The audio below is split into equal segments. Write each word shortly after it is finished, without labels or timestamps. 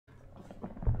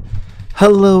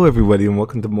Hello everybody and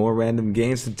welcome to more random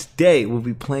games, and today we'll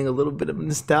be playing a little bit of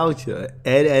nostalgia.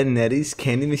 Ed and Eddy's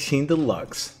Candy Machine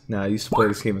Deluxe. Now I used to play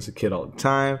this game as a kid all the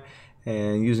time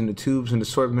and using the tubes and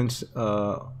assortments.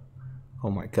 Oh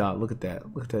my god, look at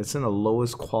that. Look at that. It's in the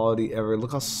lowest quality ever.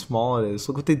 Look how small it is.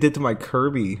 Look what they did to my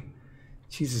Kirby.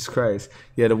 Jesus Christ.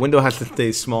 Yeah, the window has to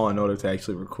stay small in order to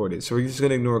actually record it. So we're just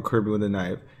going to ignore Kirby with a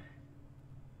knife.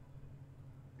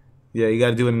 Yeah, you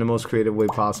got to do it in the most creative way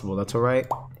possible. That's alright.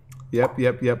 Yep.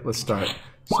 Let's start.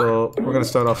 So we're gonna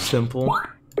start off simple.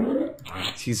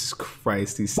 Jesus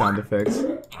Christ, these sound effects.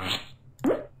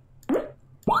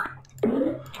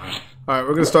 Alright,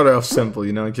 we're gonna start off simple,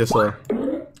 you know, just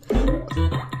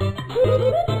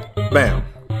bam.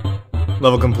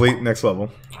 Level complete, next level.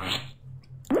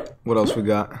 What else we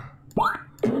got?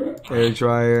 Air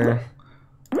dryer.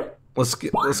 Let's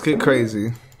get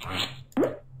crazy.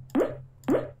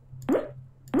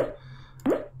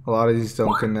 A lot of these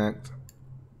don't connect.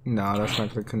 No, that's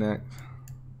not gonna connect.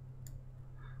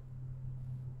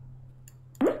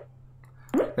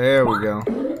 There we go.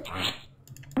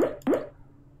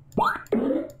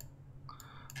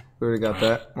 We already got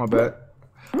that. My bad.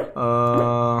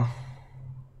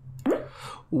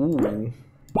 Ooh.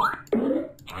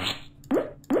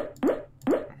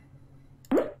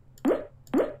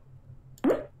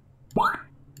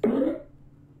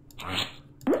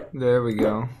 There we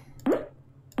go.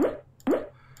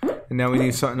 And now we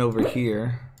need something over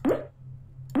here.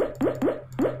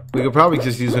 We could probably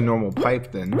just use a normal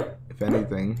pipe then, if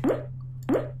anything.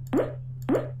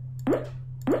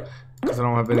 Because I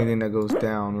don't have anything that goes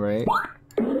down, right?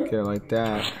 Okay, like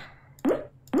that.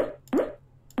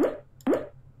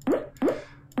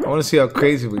 I want to see how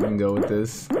crazy we can go with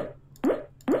this.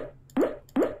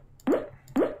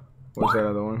 Where's that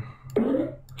other one?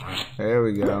 There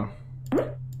we go.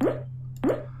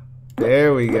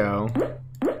 There we go.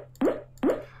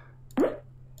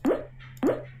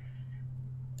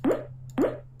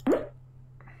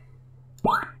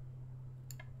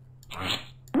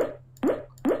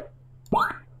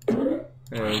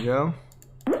 There we go.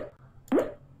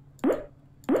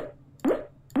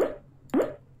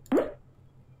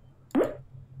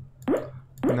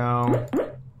 No.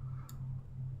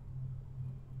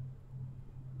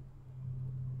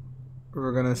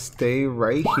 We're gonna stay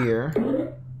right here.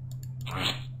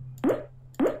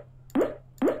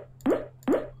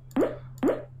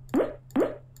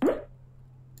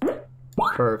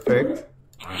 Perfect.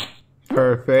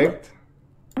 Perfect.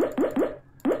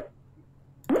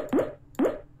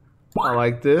 I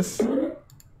like this.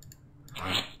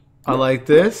 I like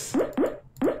this.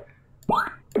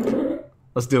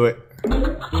 Let's do it.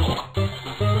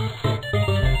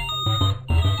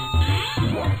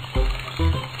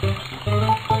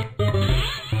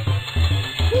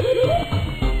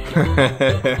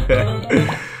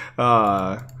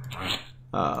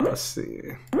 Let's see.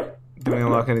 Do we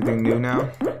unlock anything new now?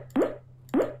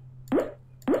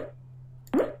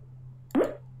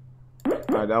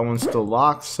 Alright, that one's still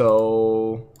locked,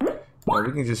 so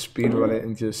we can just speed run it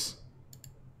and just.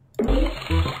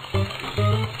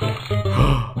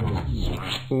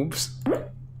 Oops.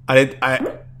 I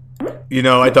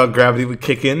thought gravity would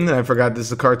kick in, and I forgot this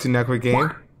is a Cartoon Network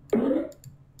game.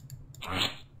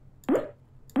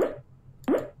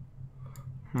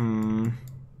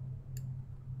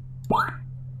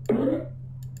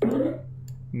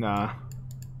 Nah.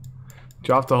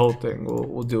 Drop the whole thing.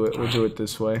 We'll do it. We'll do it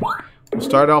this way. We'll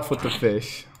start off with the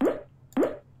fish.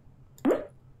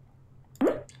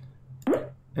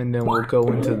 And then we'll go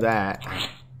into that.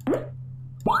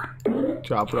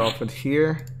 Drop it off at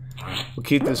here. We'll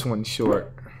keep this one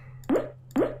short.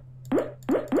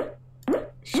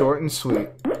 Short and sweet.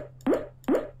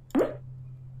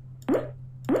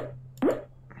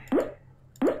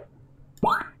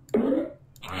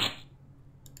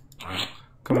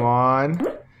 Come on.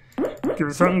 Give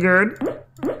it something good.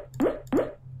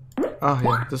 Oh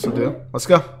yeah, this will do. Let's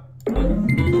go.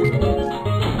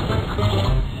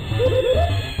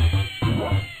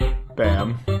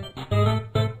 Bam.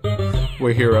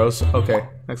 We're heroes. Okay,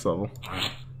 next level.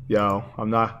 Yo, I'm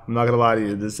not gonna lie to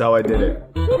you. This is how I did it.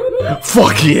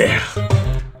 Fuck yeah!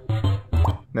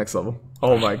 Next level.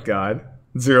 Oh my god.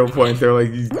 0 point. They're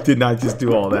like, you did not just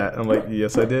do all that. I'm like,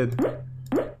 yes I did.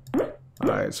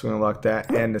 Alright, so we're gonna lock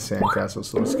that and the sandcastle.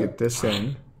 So let's get this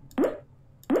in.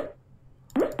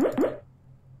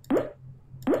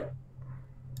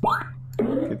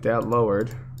 Get that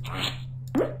lowered.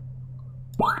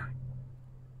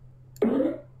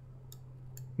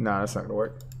 Nah, that's not gonna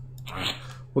work.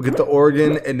 We'll get the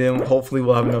organ, and then hopefully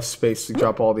we'll have enough space to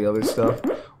drop all the other stuff.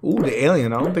 Ooh, the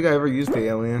alien. I don't think I ever used the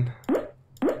alien.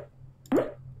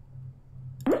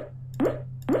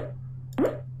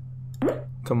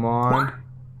 Come on.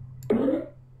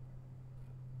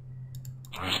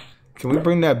 Can we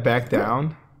bring that back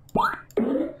down?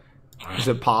 Is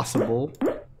it possible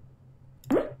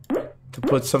to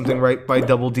put something right by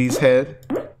Double D's head?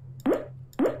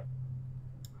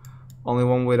 Only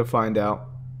one way to find out.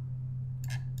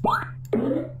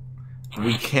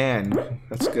 We can.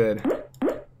 That's good.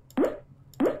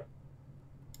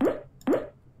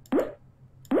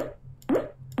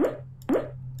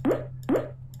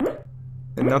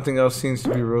 And nothing else seems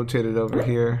to be rotated over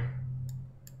here.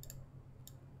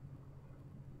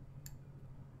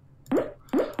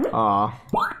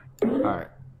 Alright.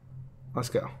 Let's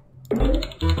go.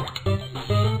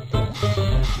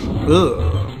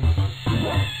 Ugh.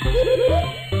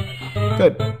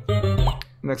 Good.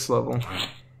 Next level.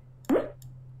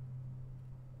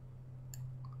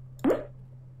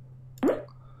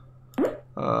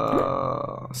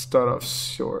 Start off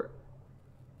short.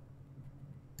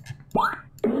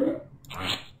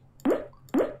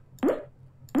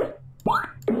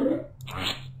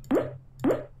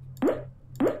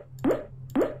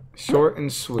 Short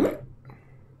and sweet.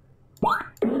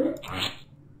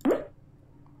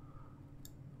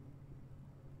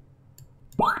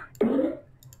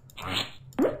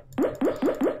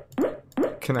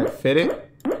 Can I fit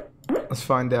it? Let's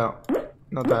find out.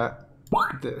 Not that.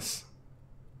 This.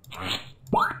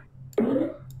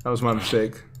 That was my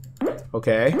mistake.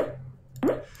 Okay.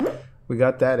 We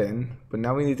got that in, but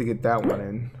now we need to get that one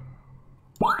in.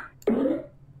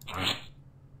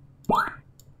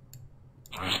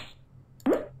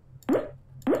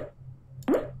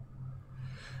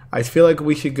 I feel like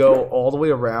we should go all the way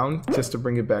around just to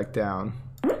bring it back down.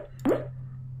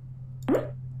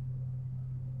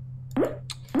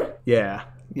 Yeah.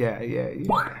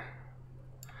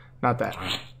 Not that.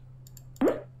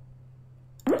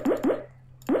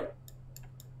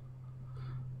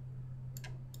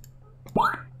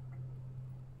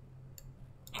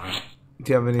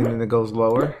 Do you have anything that goes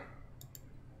lower?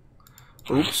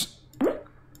 Oops.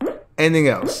 Anything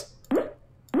else?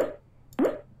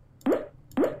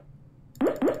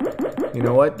 You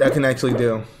know what? That can actually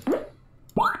do.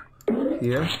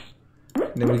 Here.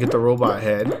 And then we get the robot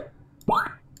head.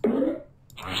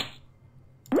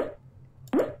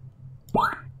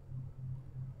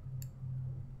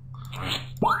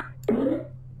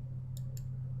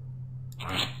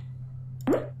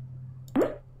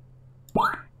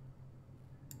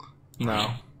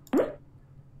 No.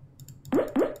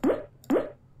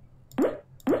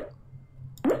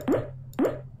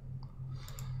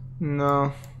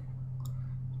 No.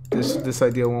 This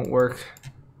idea won't work.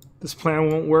 This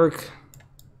plan won't work.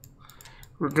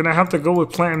 We're gonna have to go with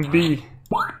plan B.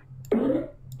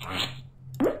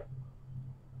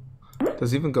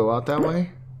 Does it even go out that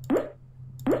way?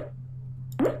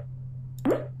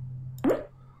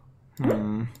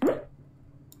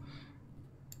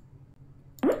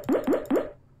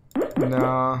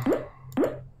 Nah.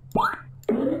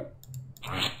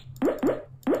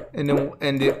 And then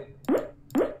end it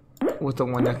with the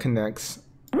one that connects.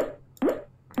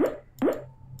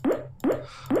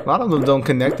 A lot of them don't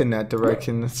connect in that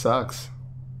direction. It sucks.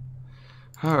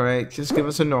 Alright, just give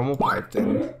us a normal pipe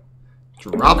then.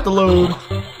 Drop the load.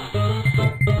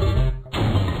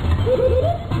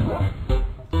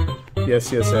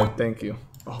 Yes, Ed. Thank you.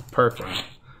 Oh, perfect.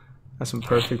 That's some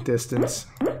perfect distance.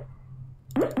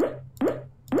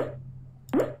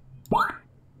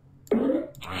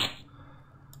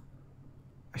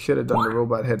 I should have done the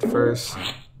robot head first.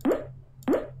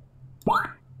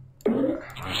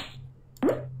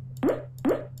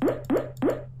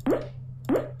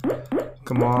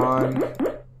 Come on.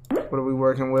 What are we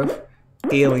working with?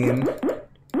 Alien.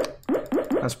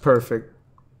 That's perfect.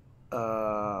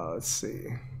 Let's see.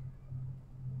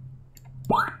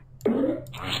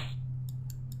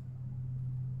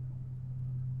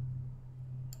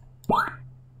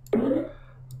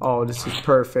 Oh, this is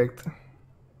perfect.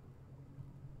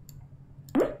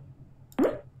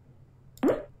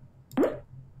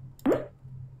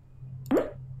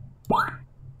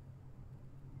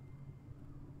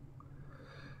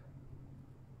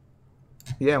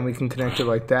 Yeah, and we can connect it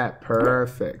like that.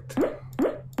 Perfect.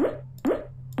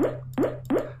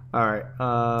 Alright,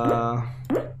 oh,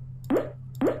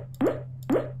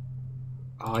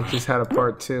 I just had a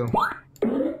part 2.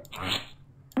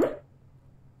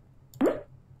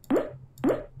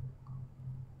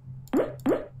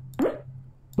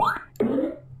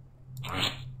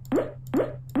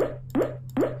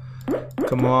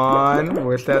 Come on,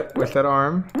 where's that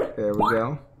arm? There we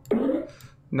go.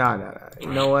 Nah. You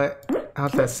know what?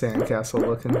 How's that sandcastle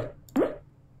looking?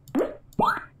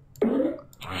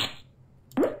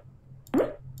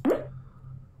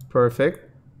 Perfect.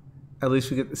 At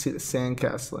least we get to see the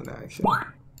sandcastle in action.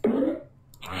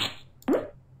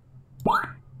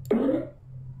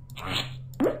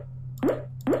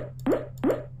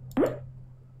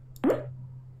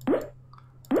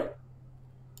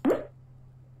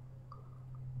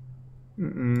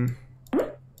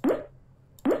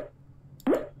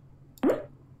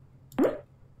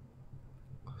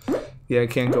 Yeah, I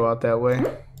can't go out that way.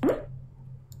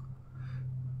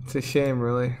 It's a shame,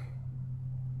 really.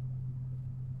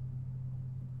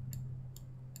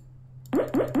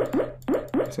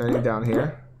 Is there any down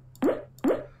here?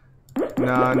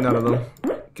 No, none of them.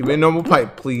 Give me a normal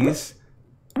pipe, please.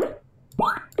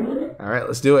 Alright,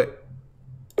 let's do it.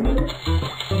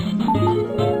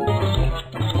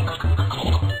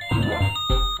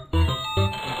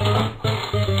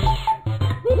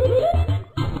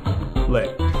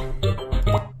 Lit.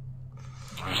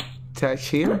 Attach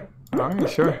here? Alright,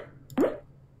 sure.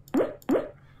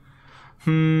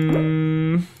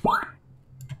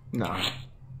 No.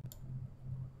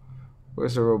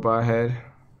 Where's the robot head?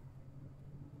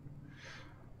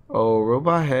 Oh,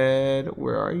 robot head,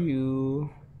 where are you?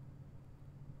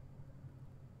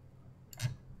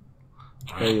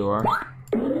 There you are.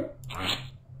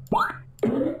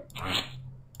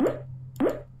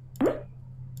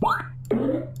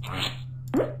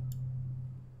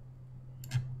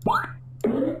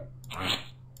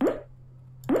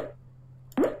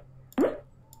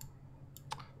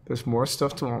 There's more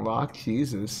stuff to unlock?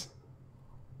 Jesus.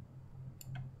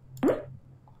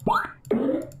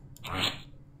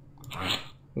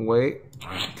 Wait.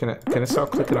 Can I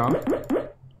start clicking on?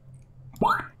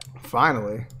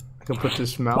 Finally. I can put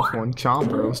this mouth on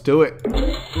chomper. Let's do it.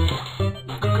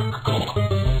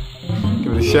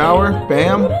 Give it a shower.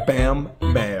 Bam, bam,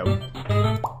 bam.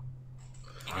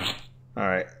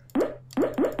 Alright.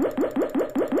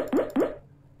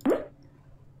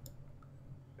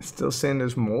 Still saying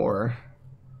there's more.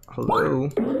 Hello?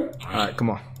 Alright,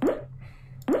 come on.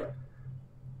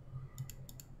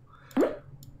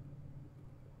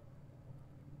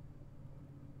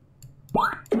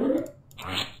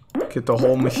 Get the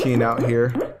whole machine out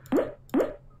here.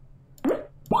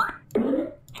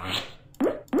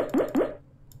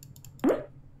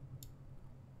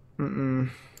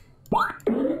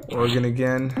 Organ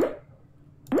again.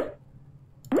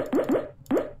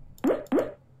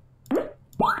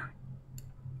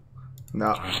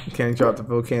 No, can't drop the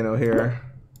volcano here.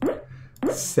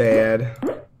 Sad.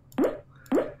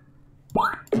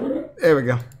 There we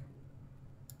go.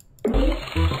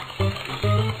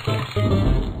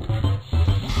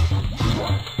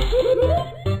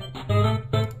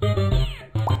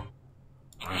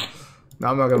 No,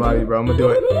 I'm not gonna lie to you, bro. I'm gonna do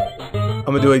it. I'm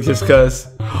gonna do it just cause.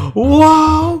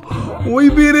 Wow! We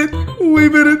beat it! We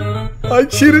beat it! I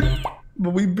cheated, but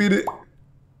we beat it.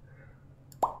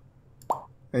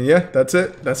 And yeah, that's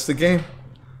it. That's the game.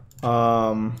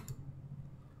 Yeah,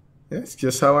 it's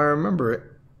just how I remember it.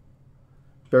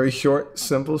 Very short,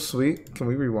 simple, sweet. Can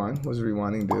we rewind? What does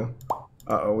rewinding do?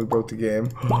 Uh-oh, we broke the game.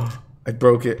 I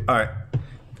broke it. All right.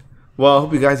 Well, I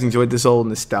hope you guys enjoyed this old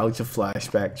nostalgia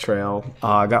flashback trail.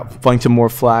 I got a bunch of more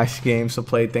Flash games to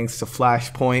play thanks to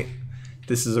Flashpoint.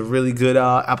 This is a really good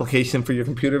application for your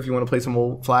computer if you want to play some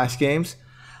old Flash games.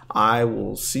 I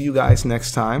will see you guys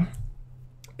next time.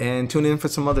 And tune in for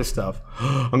some other stuff.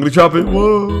 I'm going to drop it.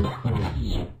 Whoa.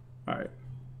 All right.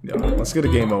 Yo, let's get a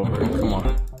game over. Come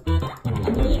on.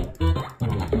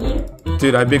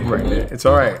 Dude, I big brained it. It's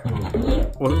all right.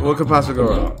 What could possibly go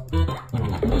wrong?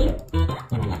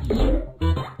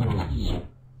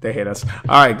 They hate us.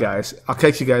 All right, guys. I'll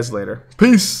catch you guys later.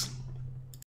 Peace.